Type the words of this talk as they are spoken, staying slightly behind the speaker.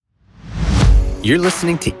You're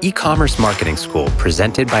listening to E-Commerce Marketing School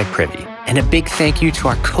presented by Privy. And a big thank you to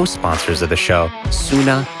our co-sponsors of the show,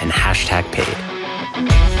 Suna and #Paid.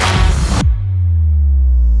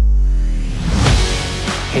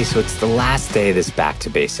 Hey, so it's the last day of this Back to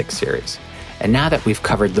Basics series. And now that we've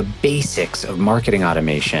covered the basics of marketing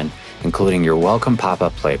automation, including your welcome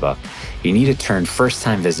pop-up playbook, you need to turn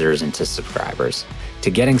first-time visitors into subscribers. To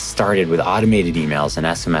getting started with automated emails and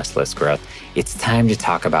SMS list growth, it's time to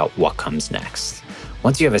talk about what comes next.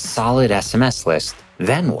 Once you have a solid SMS list,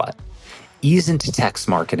 then what? Ease into text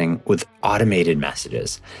marketing with automated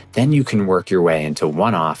messages. Then you can work your way into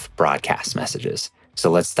one-off broadcast messages. So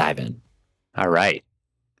let's dive in. All right,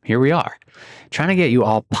 here we are. Trying to get you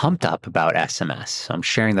all pumped up about SMS. I'm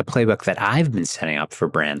sharing the playbook that I've been setting up for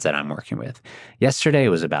brands that I'm working with. Yesterday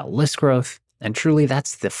was about list growth. And truly,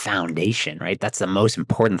 that's the foundation, right? That's the most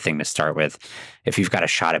important thing to start with if you've got a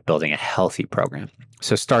shot at building a healthy program.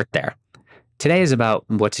 So start there. Today is about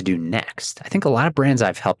what to do next. I think a lot of brands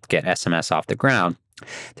I've helped get SMS off the ground,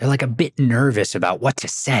 they're like a bit nervous about what to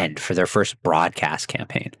send for their first broadcast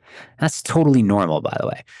campaign. That's totally normal, by the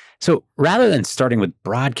way. So rather than starting with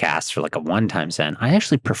broadcasts for like a one-time send, I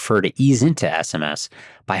actually prefer to ease into SMS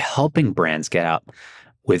by helping brands get out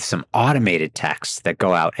with some automated texts that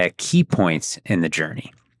go out at key points in the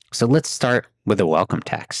journey. So let's start with a welcome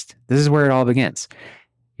text. This is where it all begins.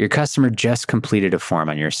 Your customer just completed a form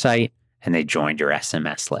on your site and they joined your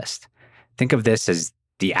SMS list. Think of this as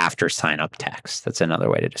the after sign up text. That's another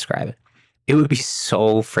way to describe it. It would be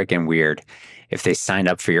so freaking weird if they signed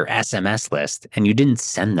up for your SMS list and you didn't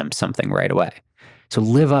send them something right away. So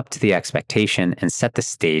live up to the expectation and set the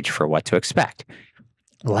stage for what to expect.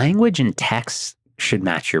 Language and text should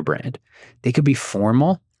match your brand. They could be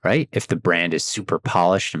formal, right? If the brand is super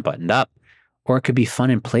polished and buttoned up, or it could be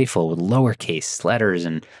fun and playful with lowercase letters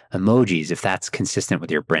and emojis if that's consistent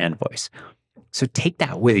with your brand voice. So take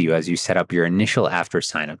that with you as you set up your initial after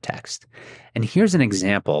sign-up text. And here's an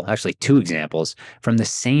example, actually two examples from the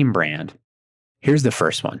same brand. Here's the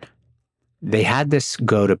first one. They had this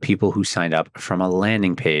go to people who signed up from a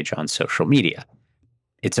landing page on social media.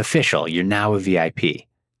 It's official. You're now a VIP.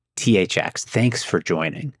 THX, thanks for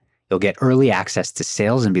joining. You'll get early access to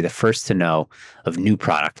sales and be the first to know of new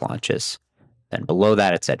product launches. Then below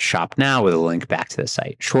that, it said shop now with a link back to the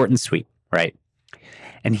site. Short and sweet, right?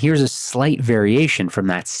 And here's a slight variation from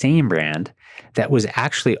that same brand that was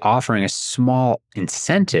actually offering a small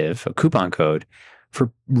incentive, a coupon code,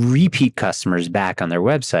 for repeat customers back on their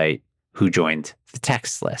website who joined the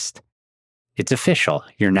text list. It's official.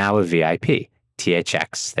 You're now a VIP.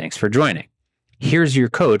 THX, thanks for joining. Here's your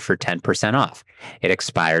code for 10% off. It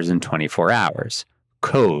expires in 24 hours.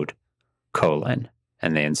 Code, : and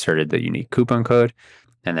they inserted the unique coupon code.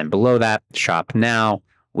 And then below that, shop now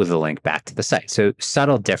with a link back to the site. So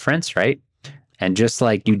subtle difference, right? And just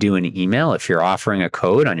like you do in email, if you're offering a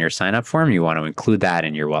code on your sign-up form, you want to include that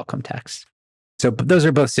in your welcome text. So those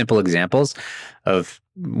are both simple examples of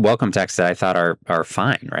welcome text that I thought are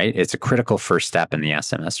fine, right? It's a critical first step in the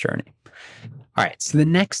SMS journey. All right, so the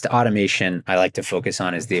next automation I like to focus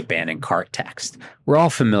on is the abandoned cart text. We're all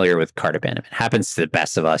familiar with cart abandonment. It happens to the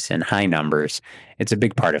best of us in high numbers. It's a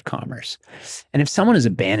big part of commerce. And if someone is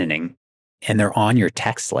abandoning and they're on your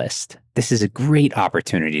text list, this is a great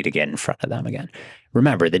opportunity to get in front of them again.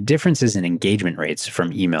 Remember, the differences in engagement rates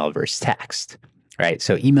from email versus text, right?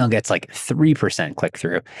 So email gets like 3%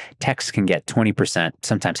 click-through. Text can get 20%,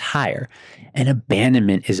 sometimes higher. And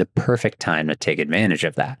abandonment is a perfect time to take advantage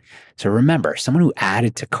of that. So remember, someone who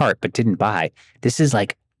added to cart but didn't buy, this is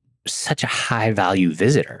like such a high-value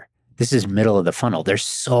visitor. This is middle of the funnel. They're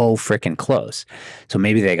so freaking close. So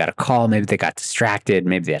maybe they got a call, maybe they got distracted,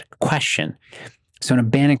 maybe they had a question. So an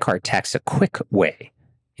abandoned cart text, a quick way,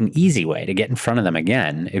 an easy way to get in front of them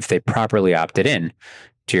again if they properly opted in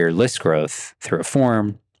to your list growth through a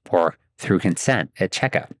form or through consent at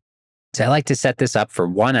checkout. So I like to set this up for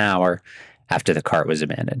 1 hour after the cart was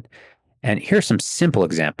abandoned. And here's some simple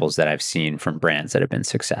examples that I've seen from brands that have been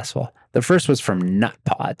successful. The first was from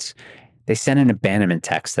Nutpods. They sent an abandonment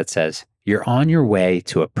text that says, "You're on your way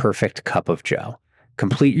to a perfect cup of joe.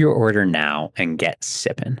 Complete your order now and get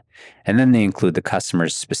sippin'." And then they include the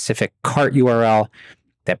customer's specific cart URL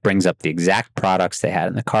that brings up the exact products they had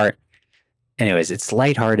in the cart. Anyways, it's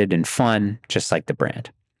lighthearted and fun, just like the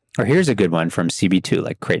brand. Or here's a good one from CB2,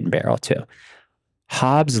 like Crate and Barrel too.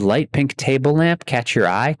 "Hobbs light pink table lamp catch your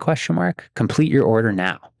eye? ? Complete your order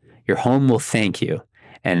now. Your home will thank you."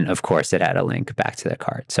 And of course, it had a link back to the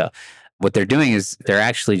cart. So what they're doing is they're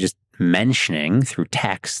actually just mentioning through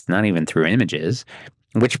text, not even through images,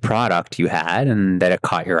 which product you had and that it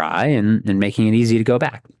caught your eye and making it easy to go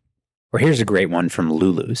back. Or here's a great one from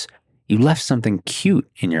Lulu's. You left something cute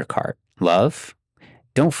in your cart. Love?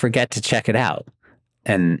 Don't forget to check it out.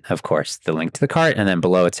 And of course, the link to the cart, and then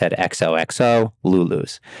below it said XOXO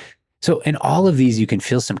Lulu's. So in all of these, you can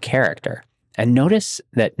feel some character. And notice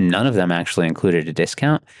that none of them actually included a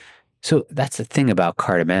discount. So that's the thing about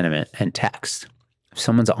cart abandonment and text. If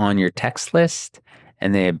someone's on your text list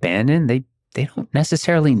and they abandon, they don't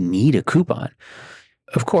necessarily need a coupon.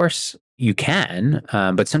 Of course, you can,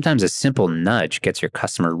 but sometimes a simple nudge gets your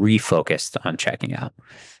customer refocused on checking out.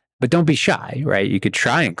 But don't be shy, right? You could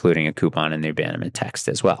try including a coupon in the abandonment text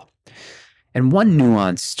as well. And one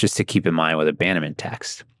nuance just to keep in mind with abandonment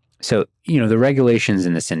text. So, the regulations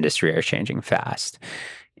in this industry are changing fast.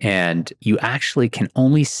 And you actually can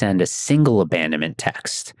only send a single abandonment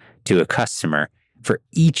text to a customer for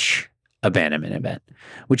each abandonment event,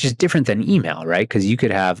 which is different than email, right? Because you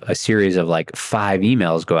could have a series of 5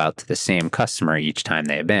 emails go out to the same customer each time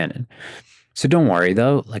they abandon. So don't worry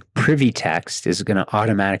though, Privy Text is going to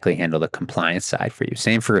automatically handle the compliance side for you.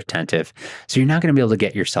 Same for Attentive. So you're not going to be able to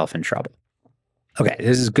get yourself in trouble. Okay,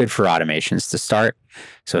 this is good for automations to start.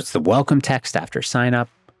 So it's the welcome text after sign up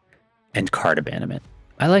and cart abandonment.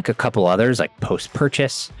 I like a couple others like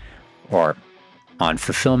post-purchase or on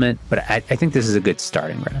fulfillment, but I think this is a good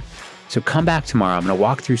starting ground. So come back tomorrow. I'm going to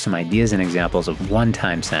walk through some ideas and examples of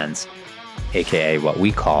one-time sends, aka what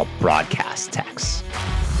we call broadcast texts.